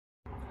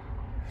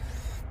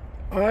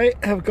I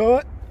have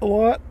got a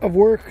lot of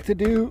work to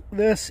do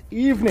this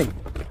evening.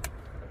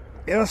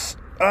 Yes,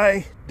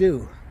 I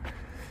do.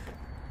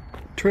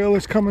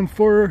 Trailer's coming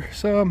for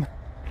some...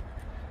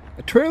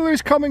 A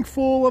trailer's coming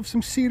full of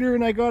some cedar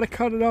and I gotta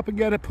cut it up and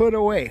get it put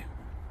away.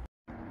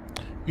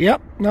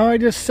 Yep, now I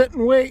just sit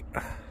and wait.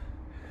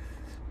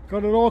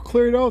 Got it all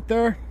cleared out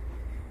there.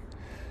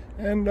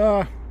 And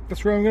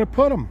that's where I'm gonna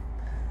put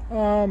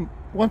them.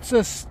 Once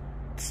this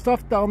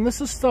stuff down, this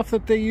is stuff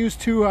that they use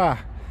to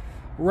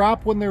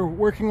wrap when they're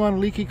working on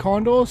leaky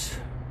condos.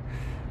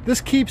 This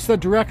keeps the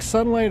direct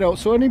sunlight out,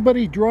 so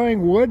anybody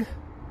drying wood,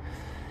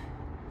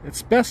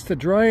 it's best to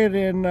dry it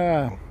in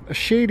a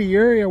shady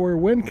area where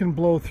wind can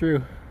blow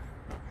through.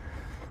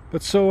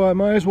 But so I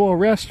might as well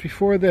rest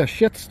before the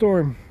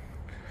shitstorm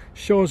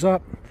shows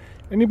up.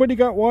 Anybody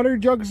got water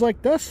jugs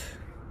like this?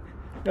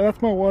 Yeah,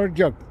 that's my water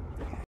jug.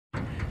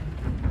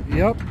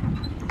 Yep,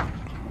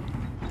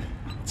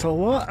 it's a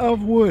lot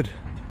of wood.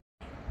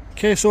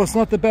 Okay, so it's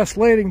not the best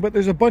lighting, but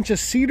there's a bunch of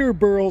cedar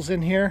burls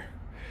in here.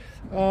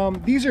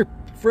 These are,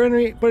 for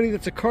anybody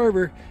that's a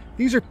carver,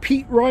 these are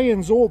Pete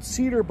Ryan's old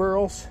cedar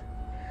burls.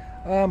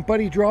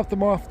 Buddy dropped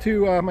them off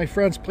to my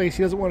friend's place.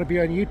 He doesn't want to be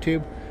on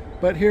YouTube,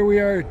 but here we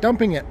are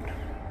dumping it.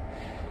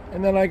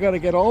 And then I got to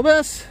get all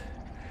this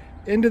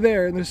into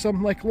there, and there's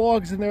some like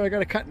logs in there I got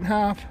to cut in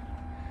half.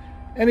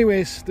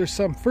 Anyways, there's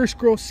some first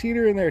growth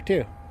cedar in there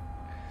too.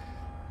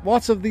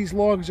 Lots of these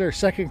logs are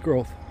second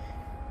growth.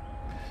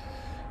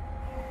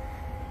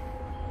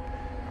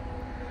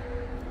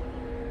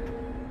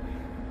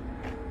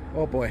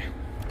 Oh boy.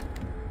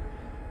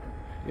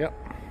 Yep.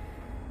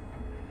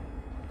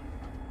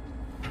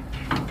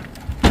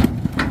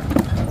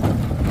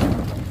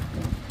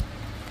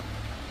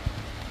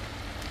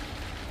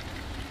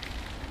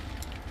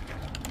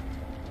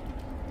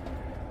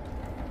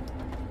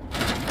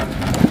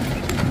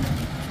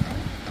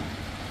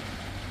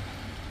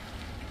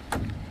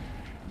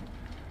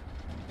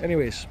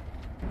 Anyways.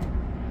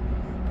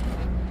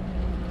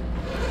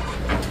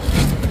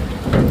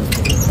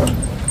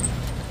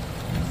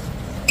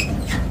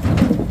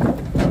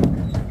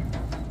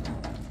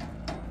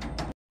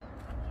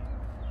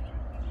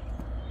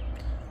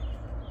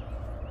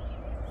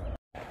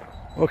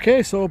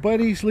 Okay, so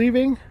buddy's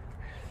leaving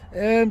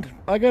and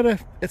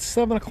it's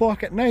 7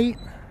 o'clock at night.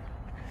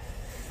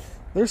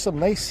 There's some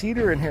nice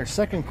cedar in here,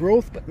 second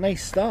growth, but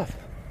nice stuff.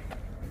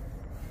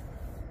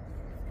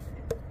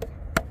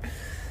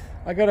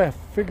 I gotta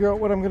figure out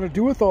what I'm gonna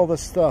do with all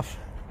this stuff.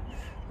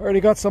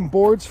 Already got some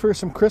boards for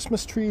some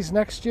Christmas trees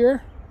next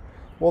year.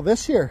 Well,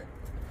 this year.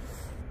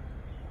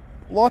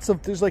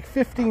 There's like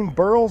 15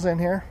 burls in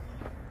here.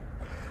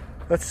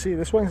 Let's see,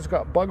 this one's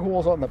got bug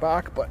holes on the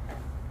back, but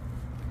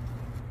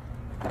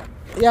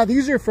yeah,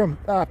 these are from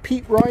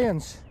Pete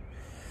Ryan's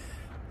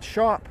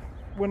shop.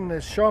 When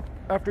his shop,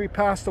 after he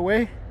passed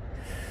away,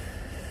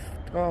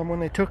 when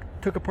they took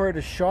apart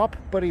his shop,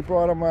 Buddy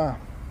brought them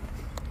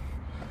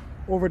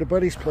over to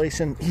Buddy's place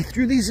and he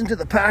threw these into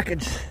the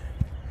package.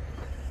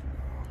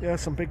 Yeah,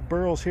 some big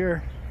burls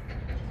here.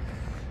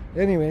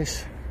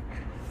 Anyways,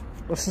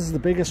 this is the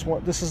biggest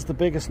one. This is the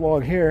biggest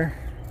log here,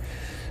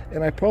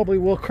 and I probably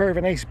will carve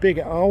a nice big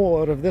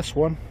owl out of this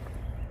one.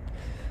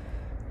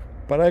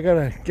 But I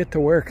gotta get to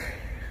work.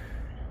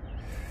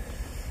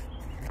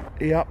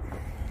 Yep.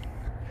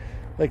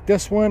 Like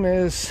this one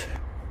is,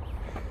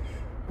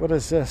 what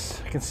is this?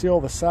 I can see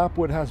all the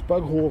sapwood has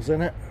bug holes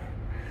in it.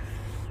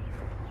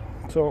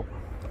 So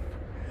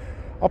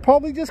I'll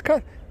probably just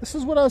cut. This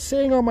is what I was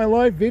saying on my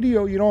live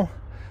video, you know,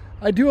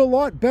 I do a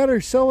lot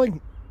better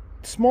selling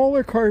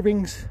smaller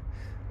carvings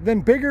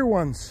than bigger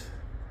ones.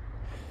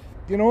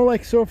 You know,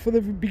 like, so for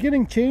the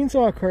beginning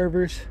chainsaw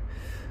carvers,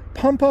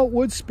 pump out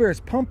wood spares,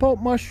 pump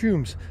out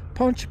mushrooms,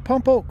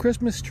 pump out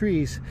Christmas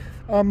trees,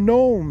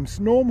 gnomes,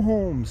 gnome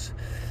homes.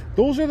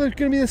 Those are going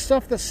to be the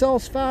stuff that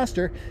sells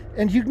faster,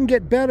 and you can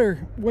get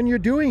better when you're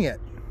doing it.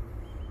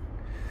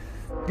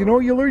 You know,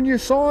 you learn your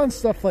saw and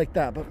stuff like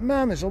that, but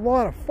man, there's a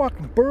lot of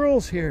fucking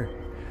burls here.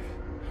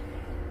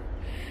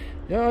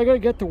 Yeah, I gotta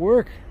get to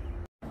work.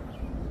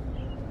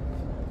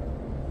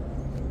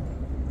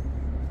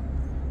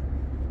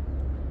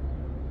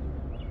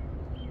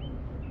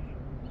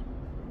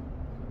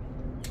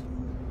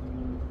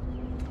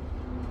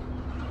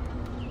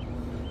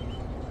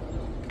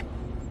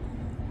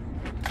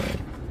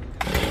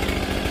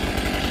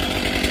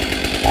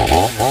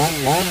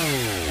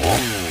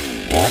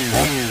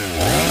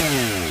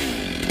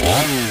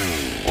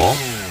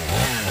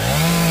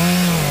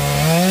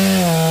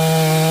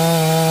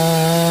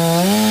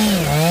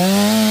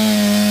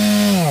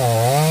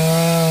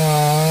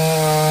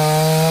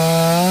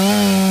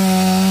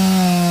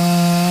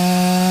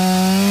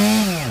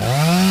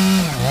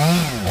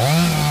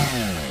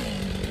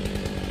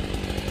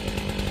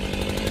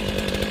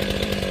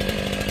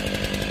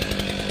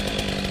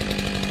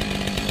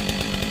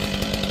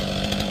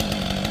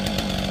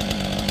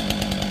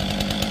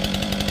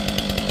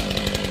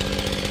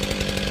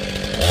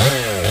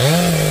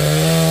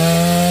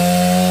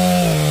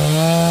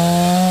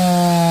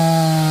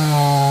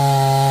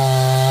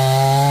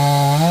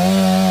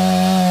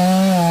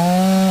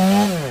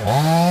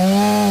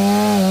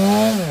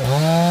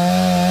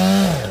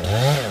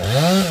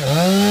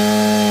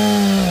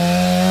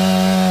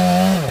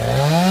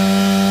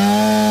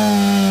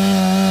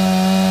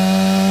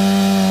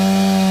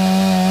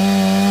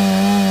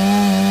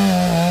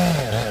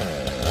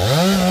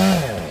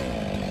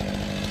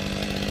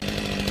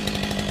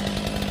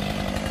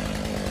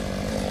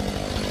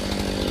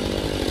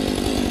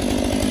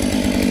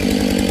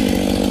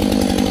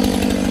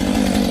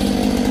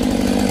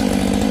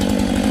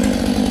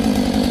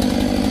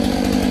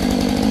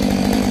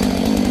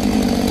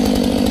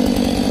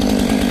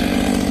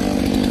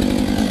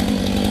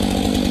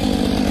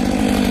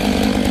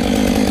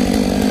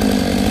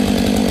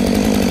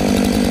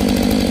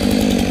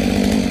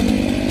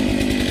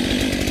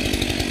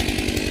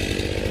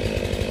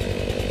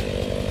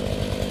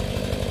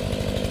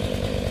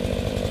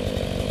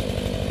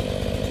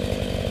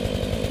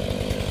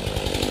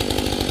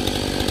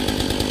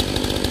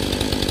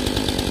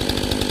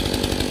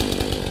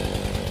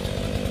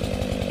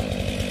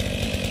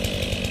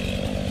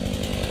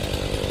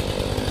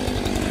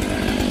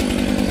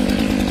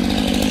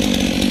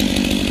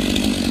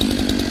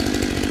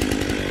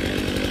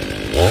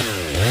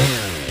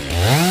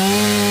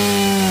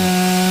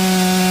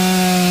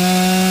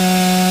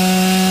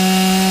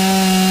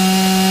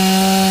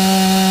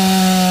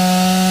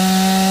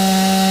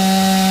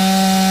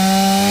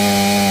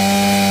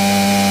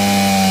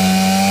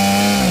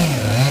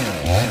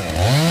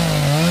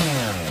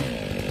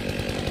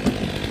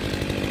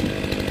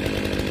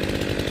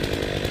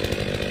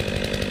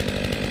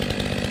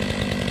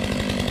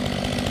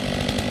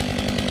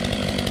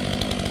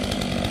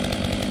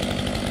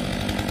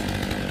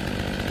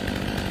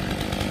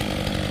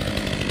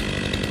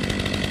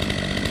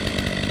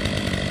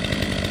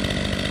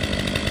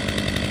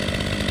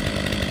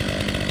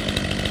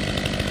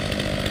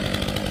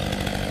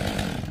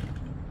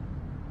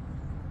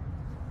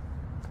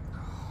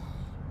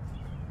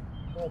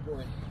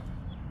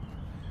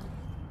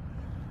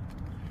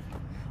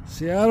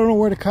 See, I don't know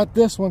where to cut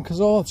this one because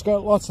it's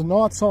got lots of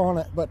knots on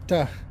it,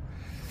 but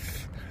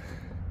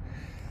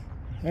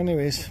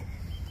anyways,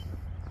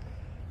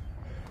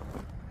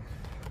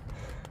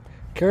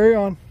 carry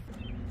on.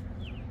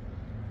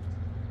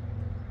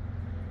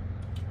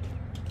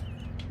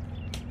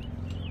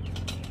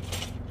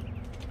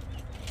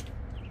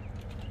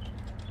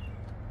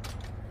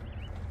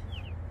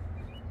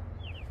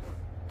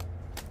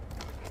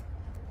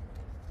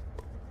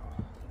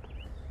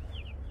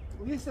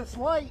 At least it's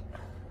light.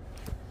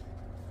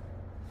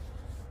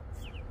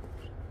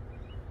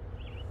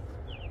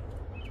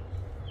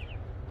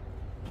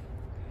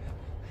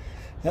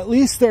 At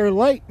least they're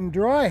light and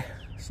dry,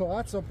 so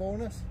that's a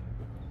bonus.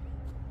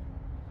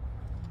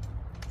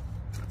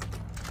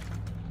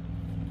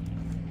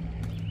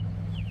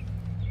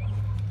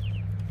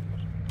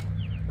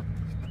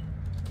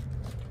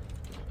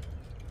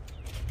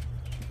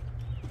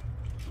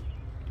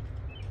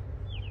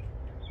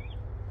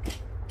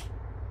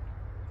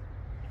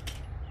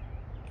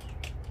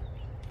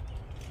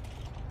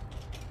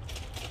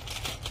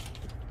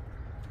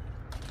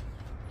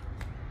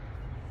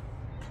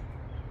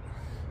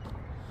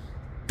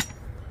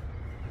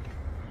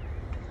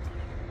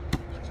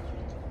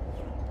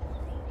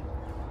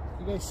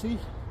 You guys see?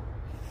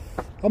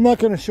 I'm not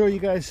going to show you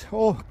guys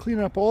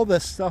cleaning up all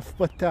this stuff,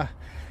 but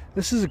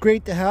this is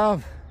great to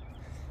have.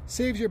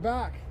 Saves your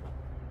back.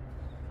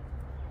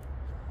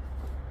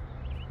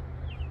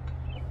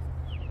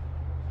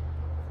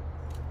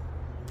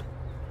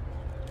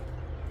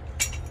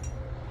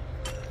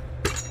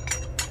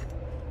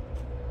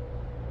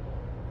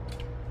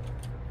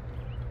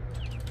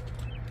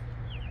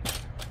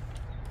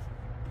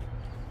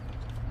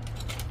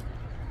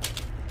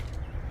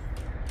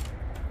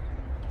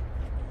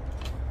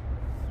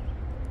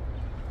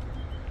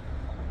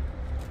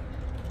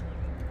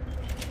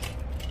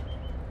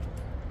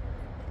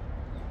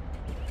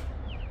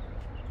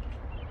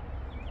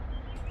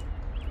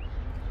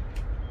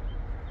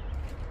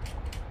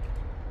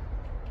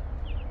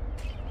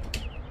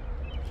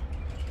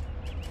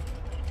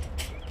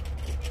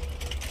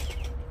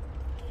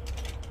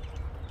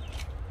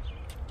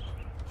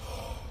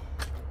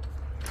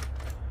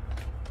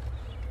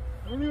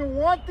 I don't even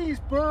want these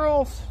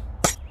burls.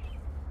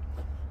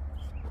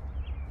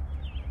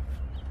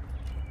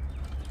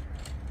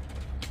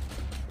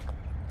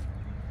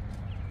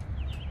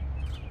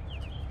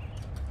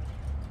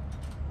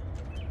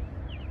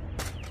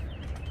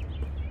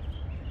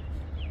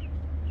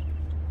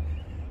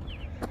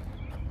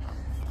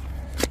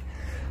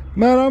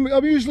 Man,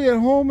 I'm usually at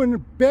home in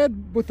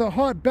bed with a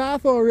hot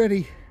bath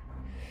already.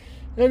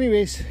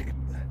 Anyways,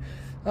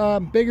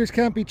 beggars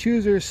can't be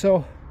choosers,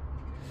 so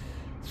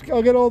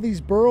I'll get all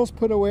these burls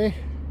put away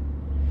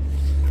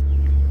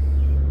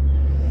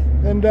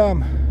and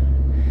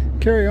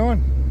carry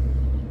on.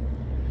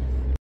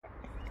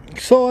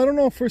 So I don't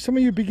know, for some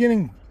of you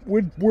beginning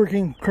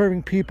woodworking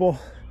carving people,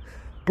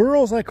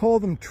 burls, I call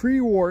them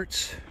tree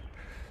warts.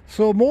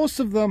 So most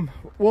of them,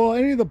 well,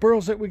 any of the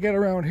burls that we get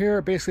around here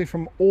are basically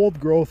from old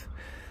growth.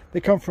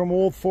 They come from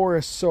old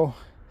forests, so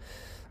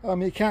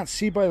you can't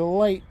see by the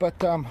light,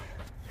 but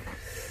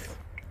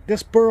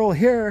this burl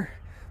here,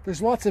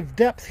 there's lots of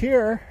depth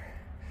here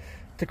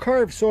to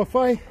carve. So if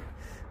I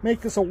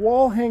make this a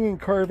wall hanging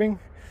carving,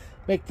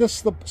 make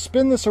this,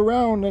 spin this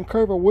around and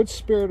carve a wood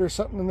spirit or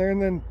something in there,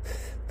 and then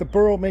the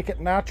burl, make it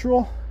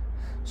natural.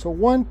 So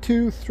 1,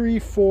 2, 3,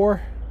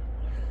 4.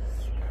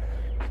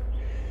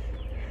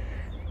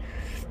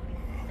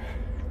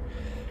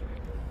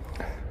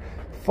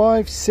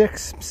 5,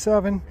 6,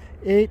 7,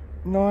 8,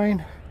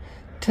 9,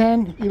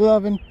 10,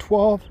 11,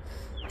 12,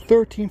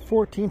 13,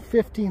 14,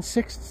 15,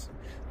 16,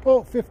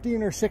 about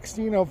 15 or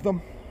 16 of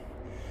them.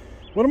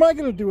 What am I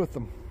going to do with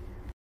them?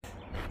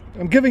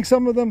 I'm giving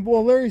some of them,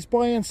 well, Larry's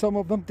buying some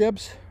of them,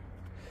 dibs.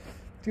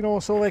 You know,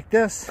 so like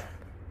this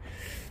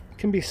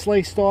can be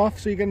sliced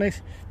off, so you get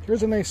nice,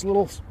 here's a nice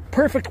little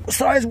perfect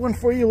size one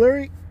for you,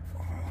 Larry.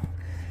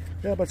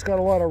 Yeah, but it's got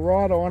a lot of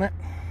rod on it.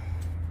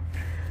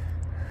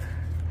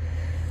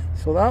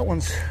 So that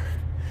one's,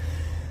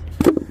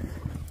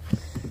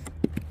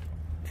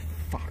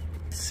 fuck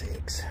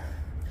sakes.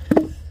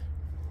 You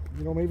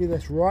know, maybe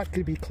this rot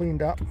could be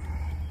cleaned up,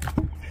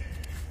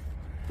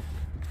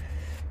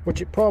 which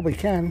it probably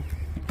can,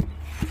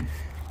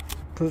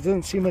 because it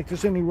doesn't seem like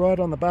there's any rot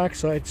on the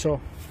backside.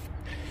 So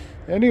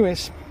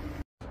anyways,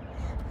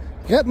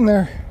 getting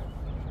there.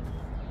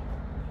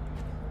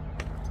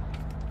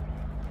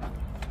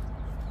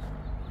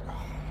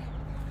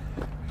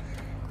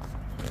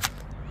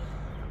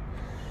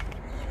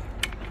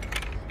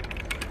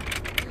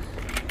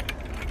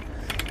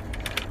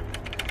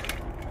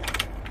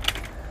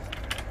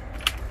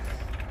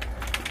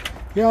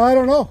 Yeah, I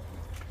don't know.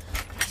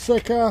 It's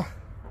like I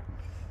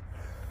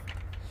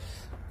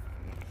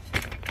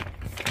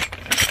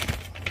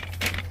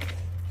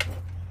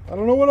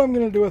don't know what I'm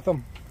gonna do with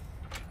them.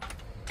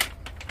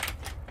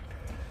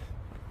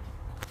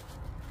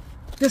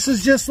 This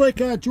is just like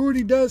a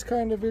Jordy does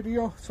kind of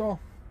video. So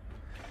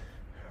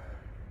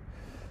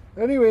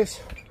anyways,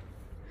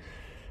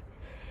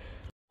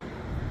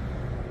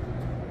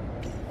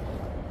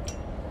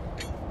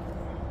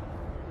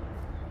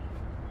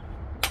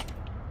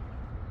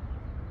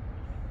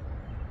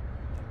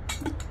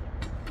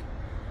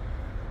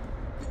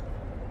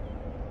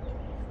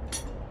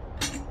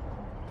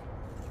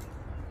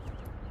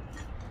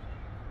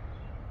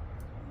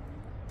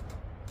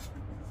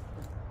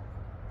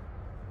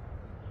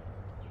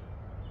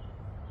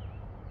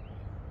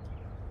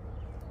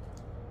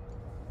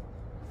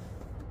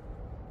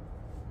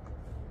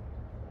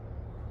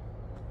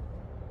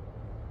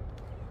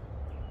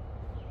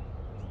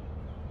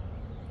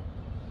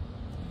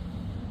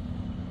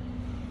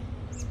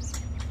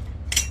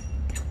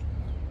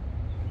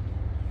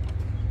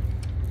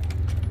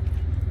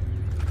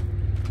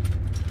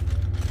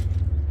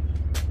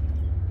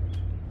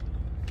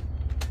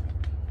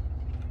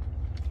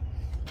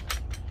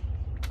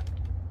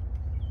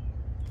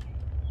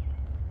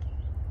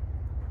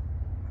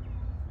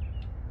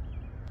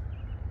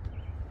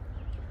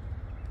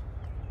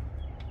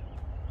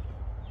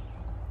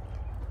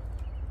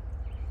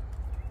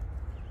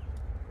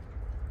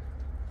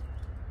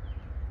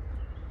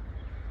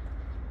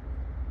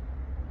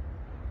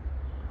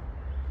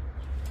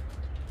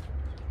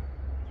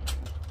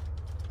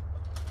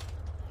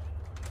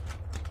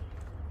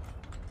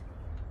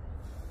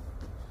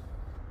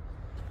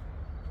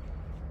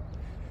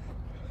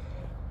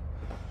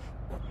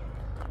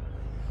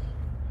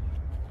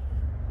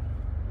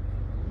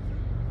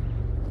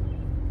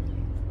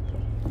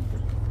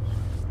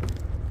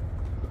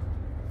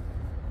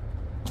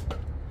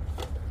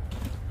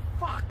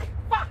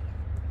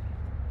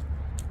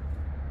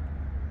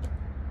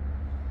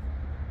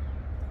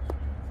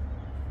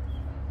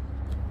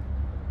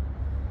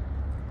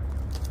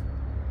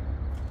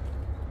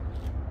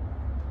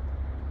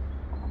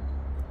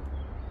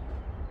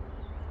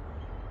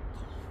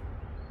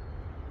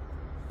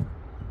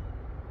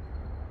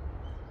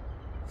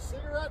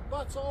 cigarette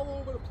butts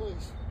all over the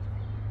place.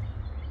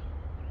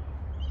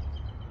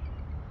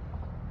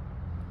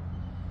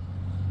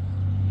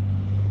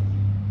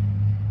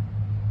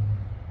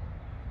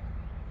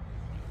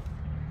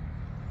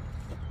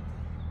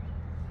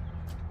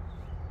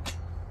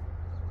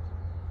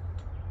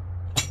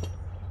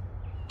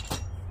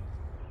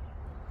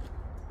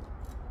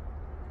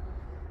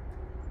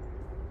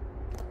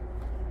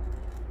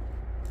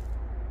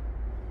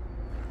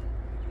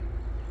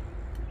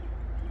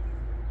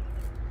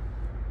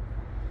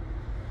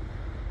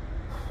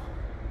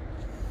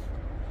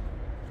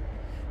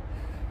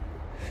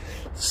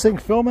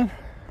 Sync filming.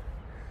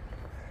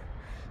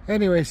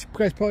 Anyways, you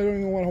guys probably don't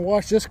even want to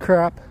watch this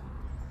crap.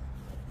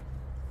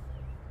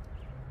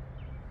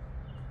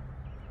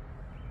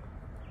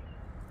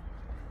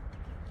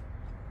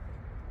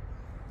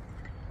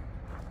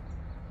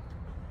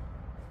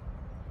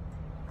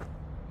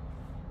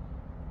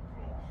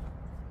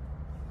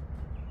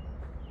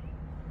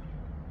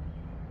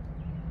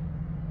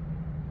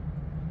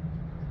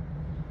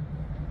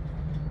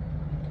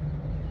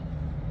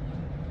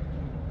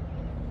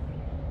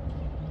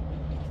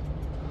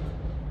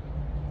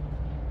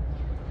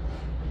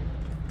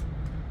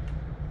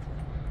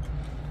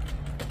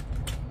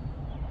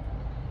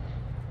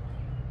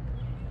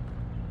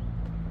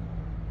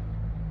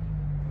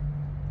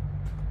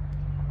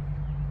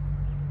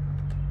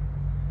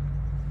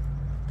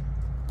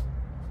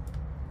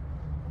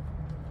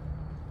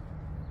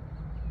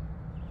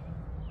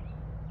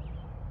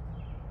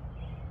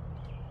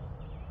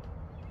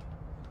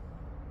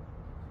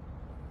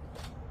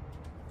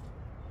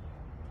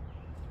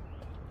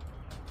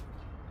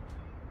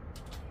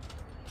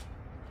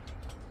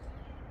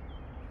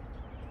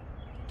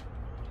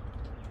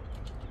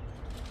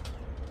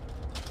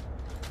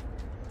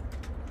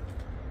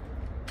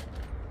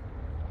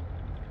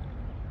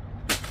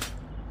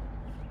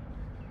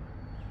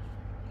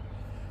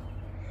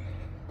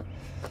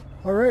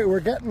 All right, we're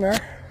getting there.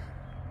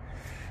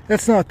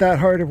 It's not that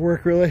hard of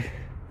work, really.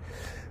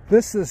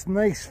 This is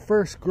nice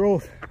first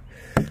growth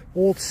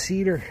old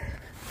cedar.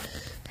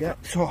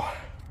 Yep, so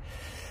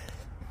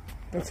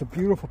that's a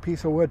beautiful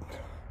piece of wood.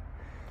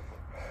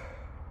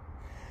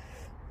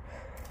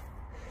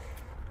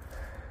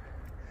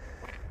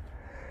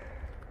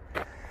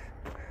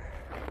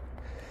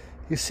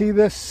 You see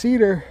this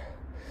cedar,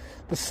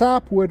 the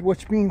sapwood,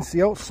 which means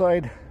the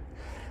outside.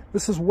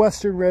 This is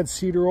western red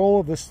cedar. All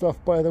of this stuff,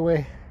 by the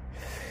way,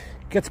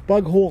 gets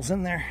bug holes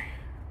in there.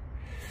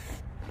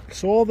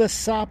 So all this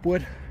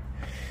sapwood,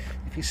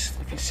 if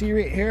you see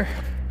right here,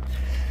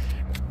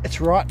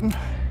 it's rotten.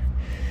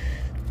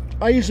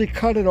 I usually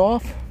cut it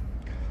off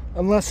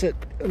unless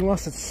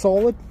it's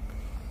solid.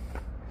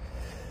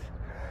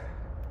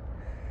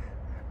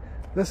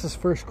 This is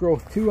first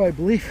growth too, I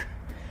believe.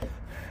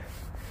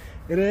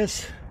 It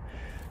is,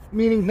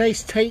 meaning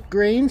nice tight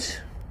grains.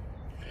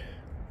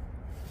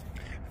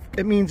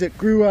 It means it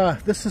grew,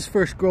 this is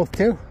first growth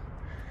too.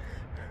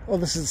 Oh,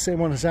 this is the same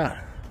one as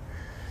that.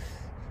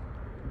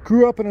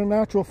 Grew up in a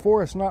natural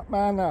forest, not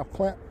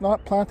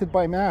planted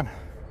by man.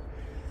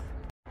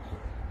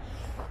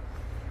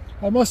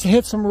 I must have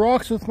hit some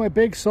rocks with my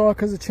big saw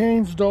because it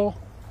changed dull.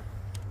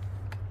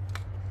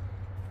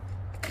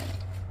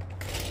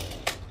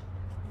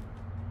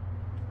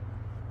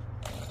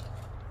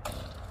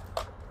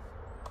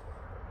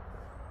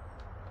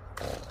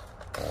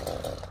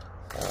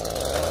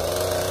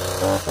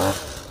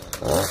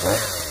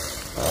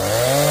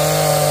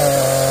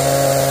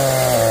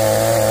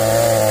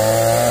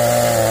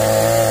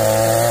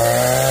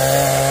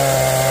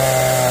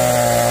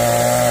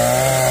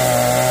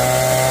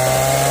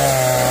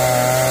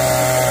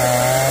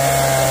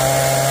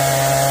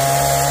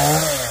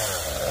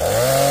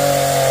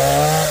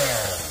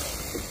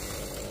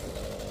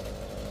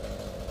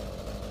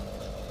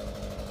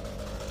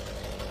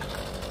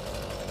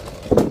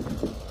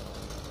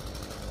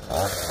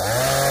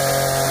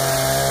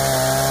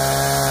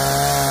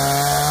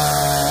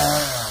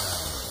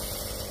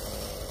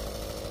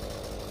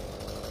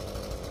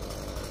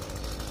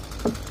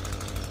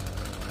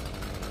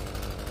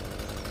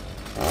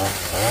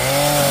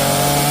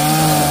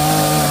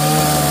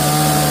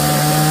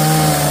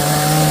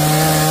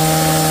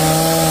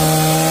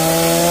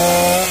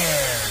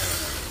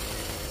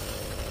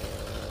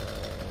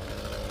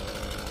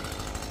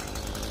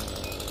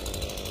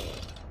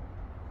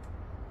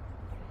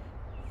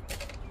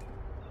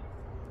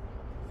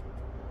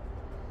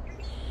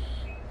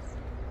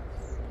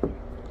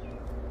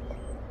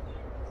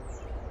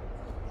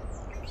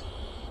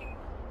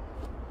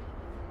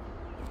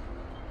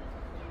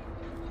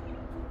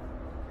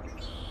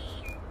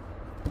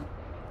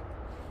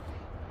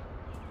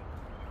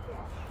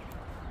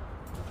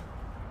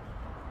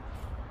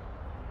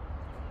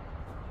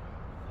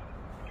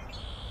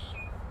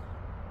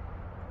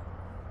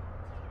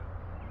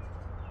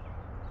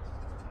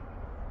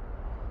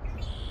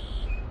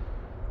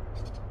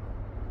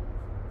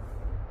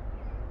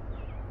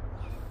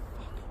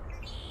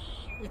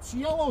 It's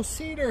yellow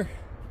cedar.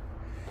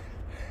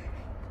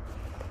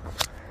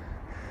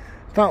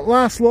 That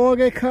last log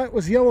I cut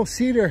was yellow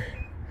cedar.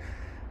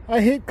 I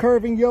hate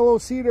carving yellow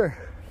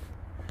cedar.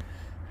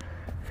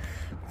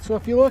 So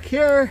if you look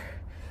here,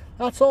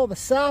 that's all the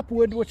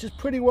sapwood, which is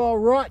pretty well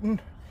rotten.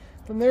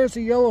 Then there's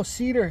the yellow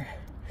cedar.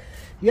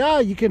 Yeah,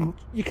 you can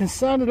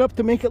sand it up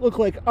to make it look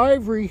like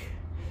ivory,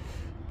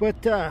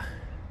 but I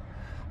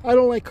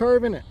don't like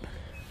carving it.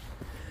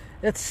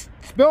 It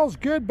smells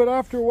good, but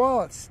after a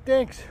while it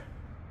stinks.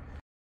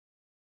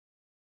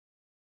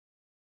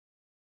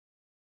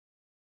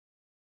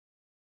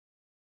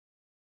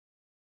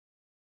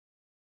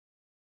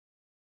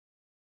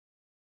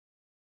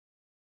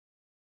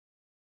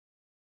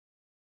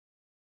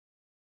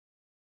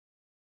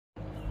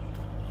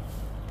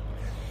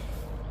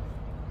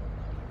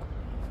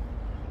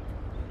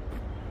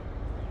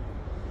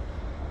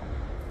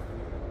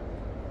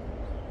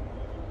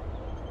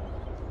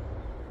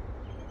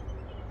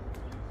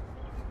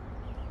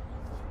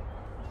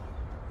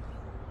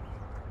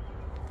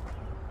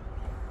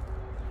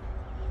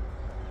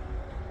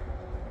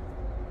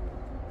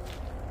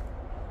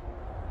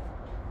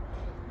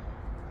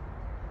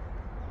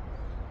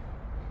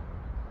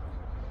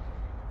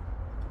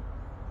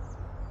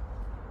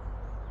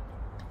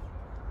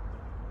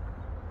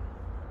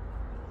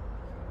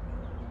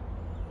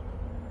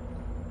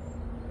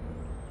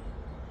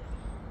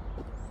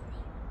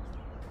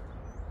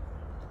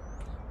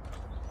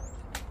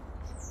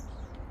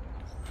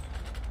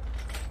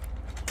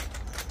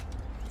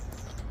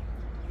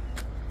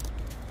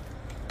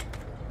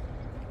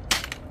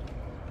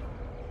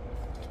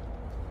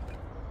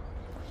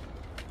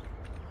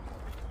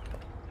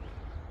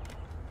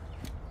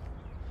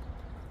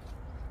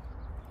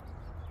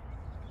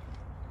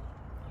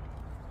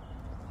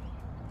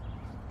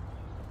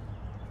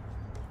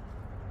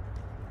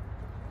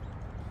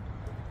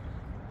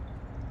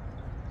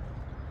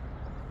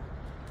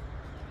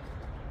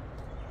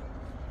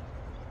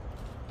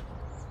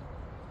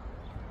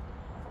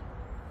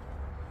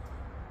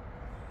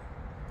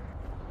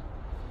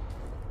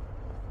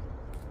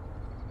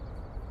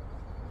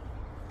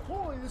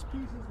 Holy, this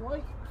piece is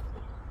light.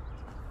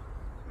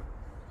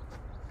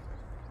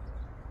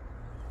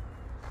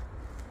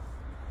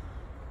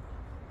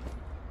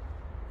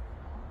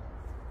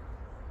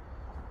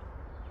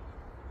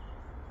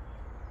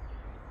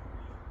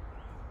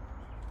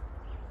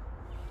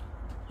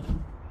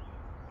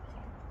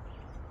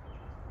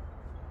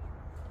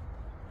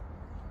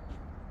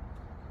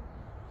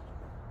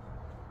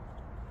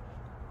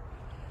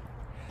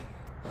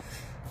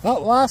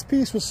 That last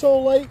piece was so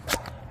light.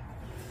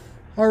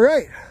 All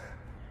right.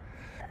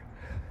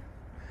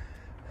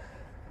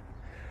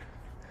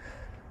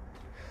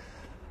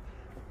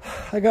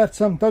 I got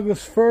some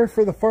Douglas fir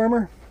for the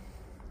farmer.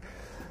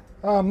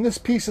 This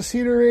piece of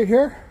cedar right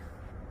here.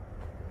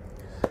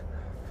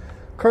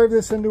 Carve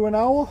this into an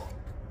owl.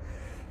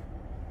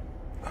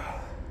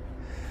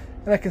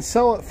 And I can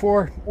sell it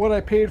for what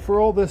I paid for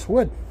all this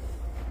wood.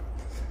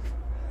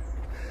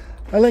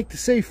 I like to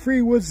say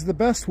free wood's the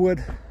best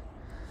wood.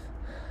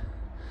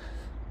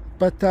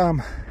 But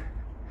at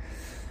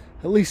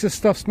least this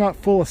stuff's not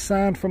full of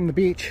sand from the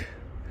beach.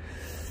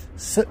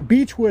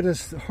 Beech wood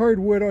is hard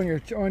wood on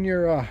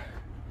your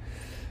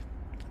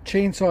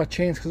chainsaw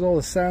chains because all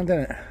the sand in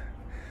it.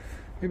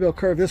 Maybe I'll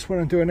carve this one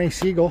into a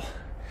nice eagle.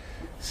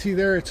 See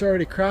there, it's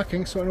already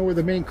cracking, so I know where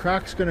the main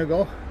crack's gonna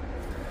go.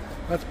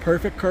 That's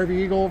perfect. Carve the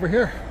eagle over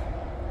here.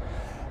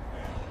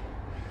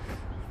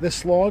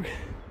 This log,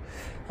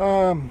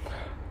 I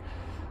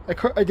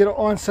did an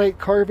on-site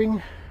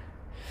carving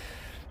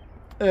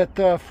at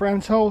a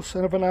friend's house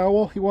and of an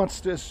owl. He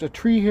wants this a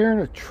tree here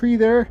and a tree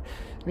there,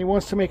 and he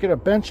wants to make it a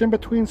bench in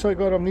between, so I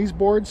got him these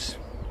boards.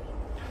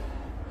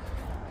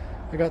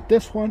 I got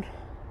this one.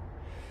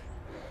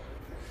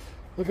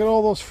 Look at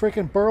all those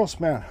freaking burls,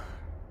 man.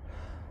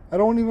 I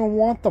don't even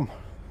want them.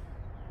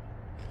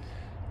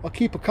 I'll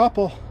keep a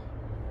couple,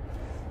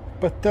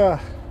 but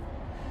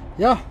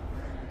yeah,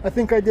 I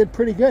think I did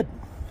pretty good.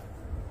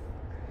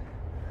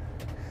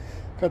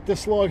 Got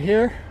this log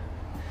here.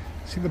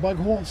 See the bug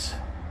holes?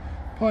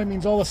 Probably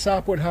means all the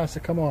sapwood has to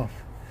come off.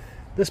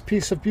 This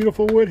piece of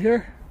beautiful wood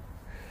here,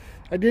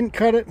 I didn't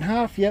cut it in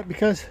half yet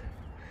because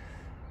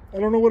I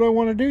don't know what I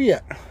want to do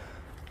yet.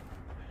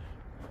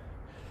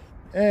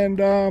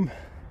 And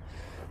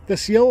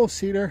this yellow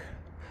cedar,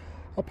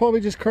 I'll probably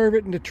just carve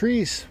it into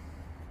trees.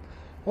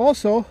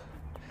 Also,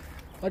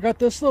 I got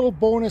this little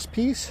bonus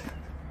piece.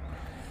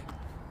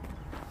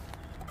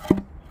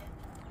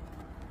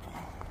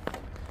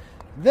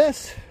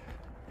 This,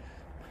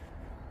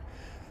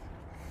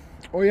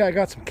 oh yeah, I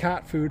got some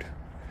cat food.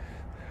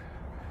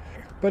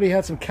 Buddy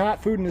had some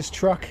cat food in his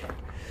truck.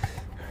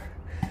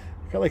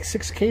 Got like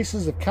 6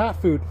 cases of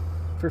cat food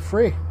for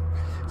free.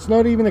 It's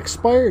not even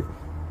expired.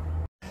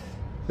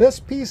 This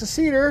piece of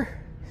cedar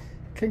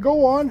can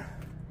go on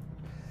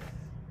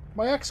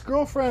my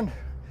ex-girlfriend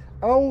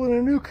owl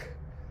and a nuke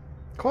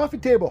coffee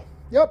table.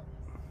 Yep.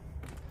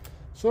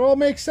 So it all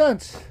makes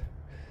sense.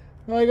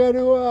 Now I got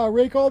to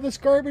rake all this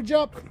garbage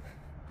up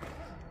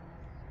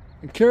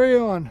and carry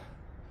on.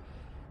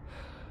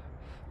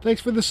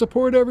 Thanks for the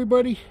support,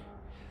 everybody.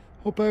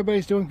 Hope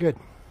everybody's doing good.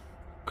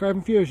 Carve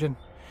Infusion.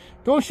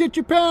 Don't shit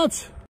your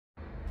pants!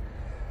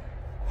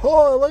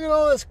 Oh, look at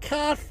all this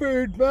cat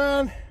food,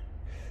 man.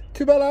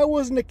 Too bad I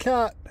wasn't a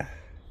cat.